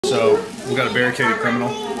So we got a barricaded criminal.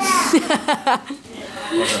 Why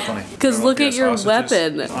is that funny? Because look at your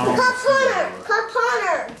weapon. Cup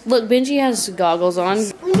hunter. Look, Benji has goggles on.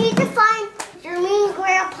 We need to find your mean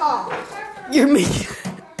grandpa. Your mean.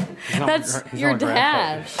 That's your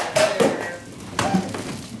dad.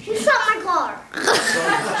 He shot my car.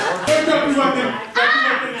 Hey, Hunter!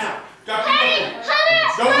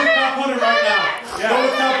 Go with Cup Hunter right now. Yeah. Go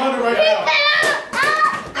with Cup Hunter right now.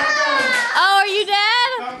 Oh, are you dead?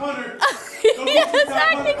 Cup Hunter. He's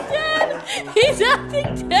acting dead. He's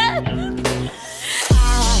acting dead.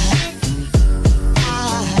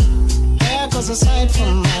 There goes a sight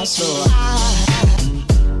from my soul.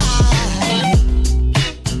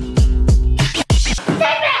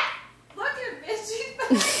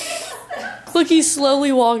 Look, he's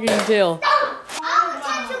slowly walking too.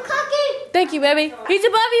 Thank you, baby. He's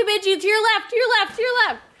above you, Benji. To your left, to your left, to your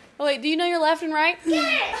left. Oh, wait, do you know your left and right?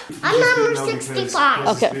 I'm number 65.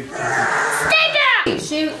 Okay. Stay down!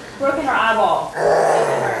 Shoot Brooke in her eyeball.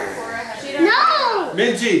 No!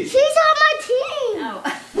 Benji! She's on my team!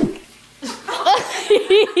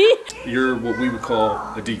 You're what we would call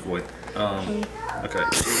a decoy. Okay. I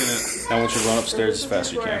want you to run upstairs as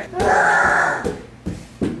fast as you can.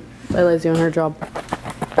 Layla's doing her job.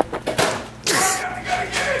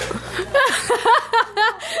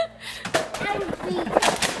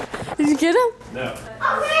 Did you get him? No.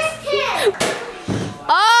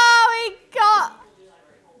 Oh, he got.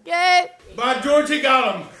 Get. My Georgie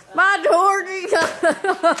got him. My Georgie got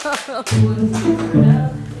him.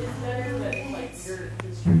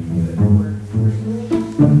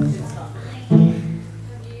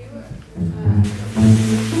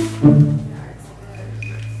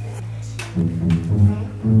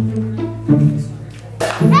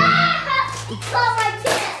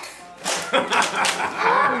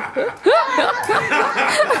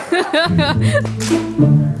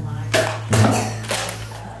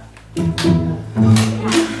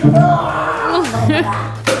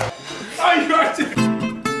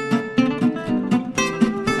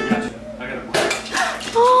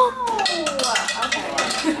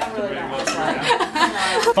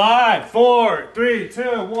 Five, 4, 3, 2,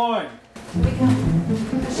 1.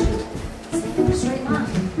 Straight line.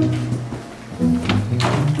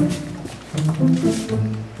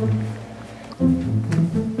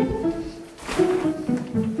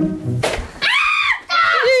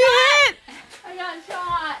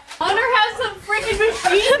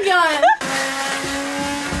 Machine gun.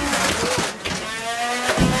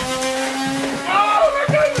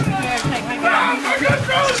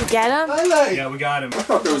 Did you get him? Yeah, we got him. I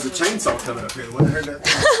thought there was a chainsaw coming up here. When I heard that.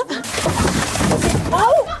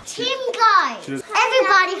 Oh! Team guys!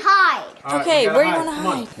 Everybody hide! Okay, where do you want to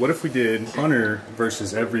hide? What if we did Hunter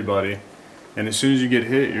versus everybody, and as soon as you get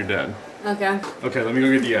hit, you're dead? Okay. Okay, let me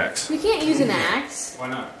go get the axe. You can't use an axe. Why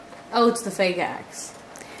not? Oh, it's the fake axe.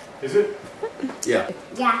 Is it? Yeah.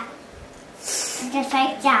 Yeah. It's a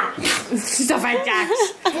fake axe. It's a fake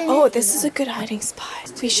axe. Oh, this is a good hiding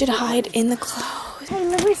spot. We should hide in the clothes. Hey,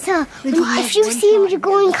 Larissa, if you see him, you're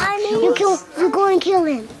going to kill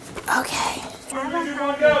him. Okay. Where do you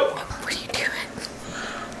want to go? What are you doing?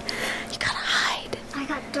 You gotta hide. I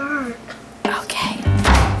got dirt. Okay.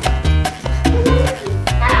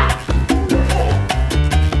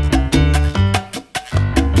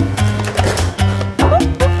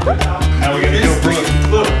 Now we gotta kill Brooke.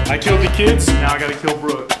 Look, I killed the kids, now I gotta kill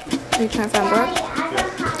Brooke. Are you trying to find Brooke?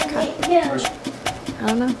 Yeah. I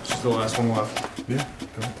don't know. She's the last one left. Yeah,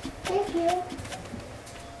 go. Thank you.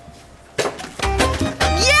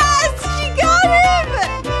 Yes! She got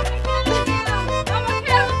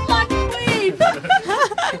him!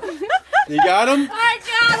 You got him? I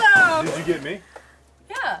got him! Did you get me?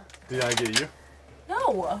 Yeah. Did I get you?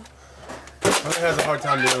 No. Hunter has a hard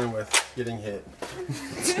time dealing with getting hit.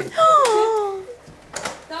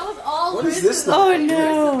 That was all. What is this? Oh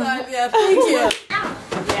no. Yeah, thank you.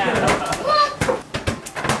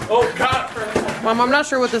 Oh, God! Mom, I'm not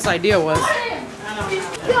sure what this idea was.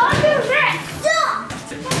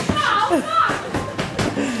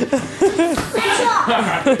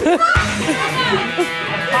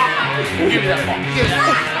 Give me that ball. Give me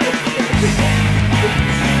that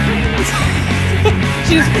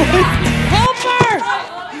She's help her!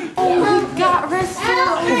 Oh, we got rescued.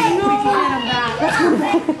 No.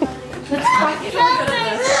 Let's fight it.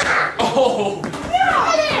 Oh!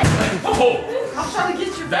 Oh!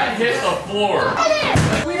 That hit the floor.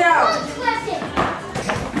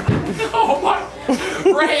 Oh my!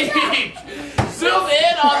 Rage! Zoom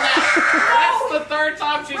in on that! That's the third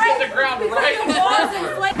time she's hit the ground right in the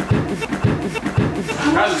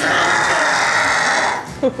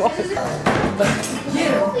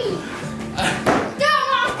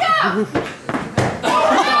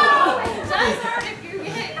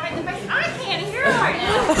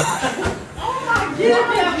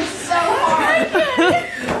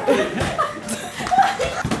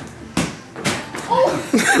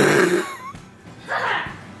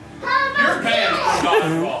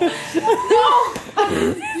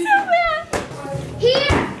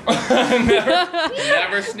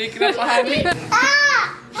Never sneaking up behind me.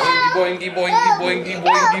 Boingy, boingy, boingy,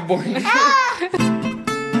 boingy, boingy, boingy.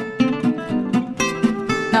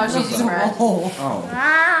 No, she's just red. Oh. I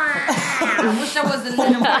wish I was in there.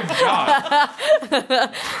 Oh my god.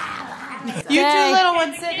 You two little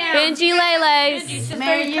ones sit down. Benji Lele's.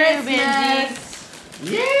 Merry Christmas.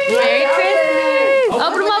 Yay! Merry Christmas.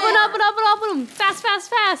 Open them, open them. Fast.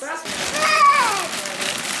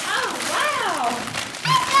 Oh, wow.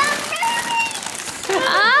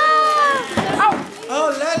 Ah! Oh,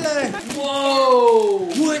 Lele. Whoa!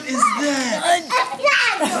 What is that?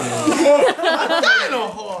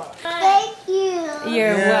 Thank you.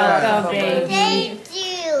 You're welcome, baby. Thank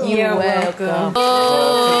you. You're welcome.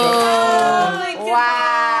 Oh,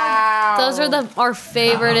 Wow. those are our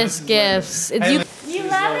favoriteest gifts. You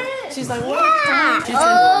love it? She's like, what?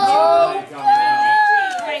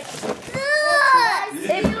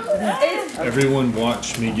 Everyone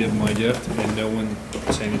watched me give my gift, and no one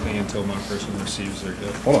say anything until my person receives their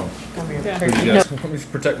gift. Hold on. Come here. Let me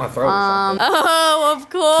protect my throat. oh, of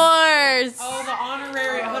course. Oh, the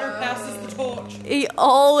honorary 100 passes the torch. He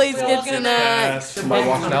always gets in that. Somebody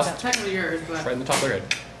walking out. Technically yours, but. Right in the top of their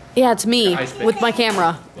head. Yeah, it's me with my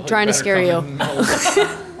camera trying to scare you.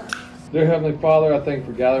 Dear Heavenly Father, I thank you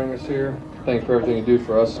for gathering us here. Thank you for everything you do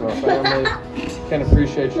for us and our family. Can't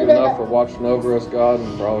appreciate you enough for watching over us, God,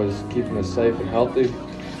 and for always keeping us safe and healthy.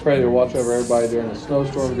 Pray to watch over everybody during the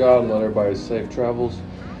snowstorm, God, and let everybody have safe travels.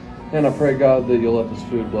 And I pray, God, that you'll let this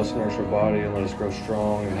food bless and nourish our body and let us grow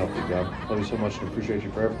strong and healthy, God. Love you so much and appreciate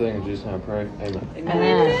you for everything. In Jesus' name I pray. Amen.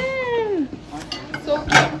 Amen. So cute.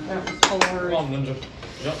 That was hilarious. Come on, Ninja.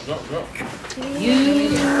 Jump.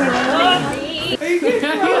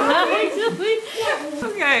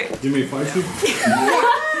 Okay. Give me a fight you.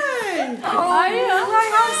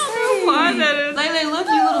 Fun that is. Lele, look,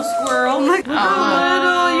 you little squirrel. Look how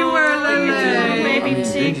little you were, Lele. Baby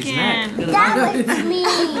chicken. That was me.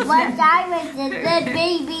 Once I was a good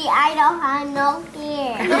baby, I don't have no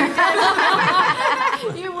hair.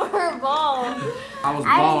 You were bald. I was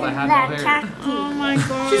bald, I had no hair. Oh my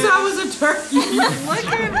god. She said I was a turkey. Look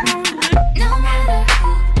at how. No matter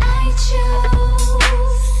who I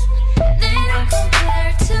choose, they don't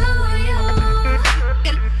compare to you.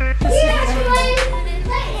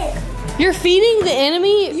 You're feeding the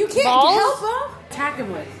enemy. You can't balls? help him. Attack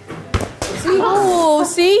him with. Oh,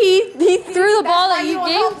 see, he threw the ball that you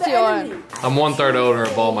gave to him. I'm 1/3 owner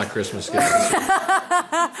of all my Christmas gifts.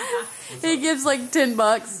 He gives like $10.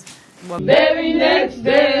 Very next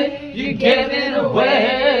day, you gave it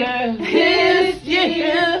away. This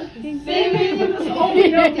year, see me with this whole. Do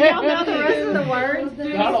y'all know the rest of the words? I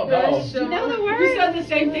don't know. You know the words? You said the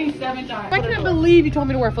same thing 7 times. I can't believe you told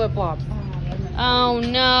me to wear flip flops. Oh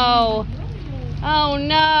no. Oh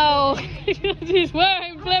no. He's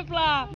wearing flip flops.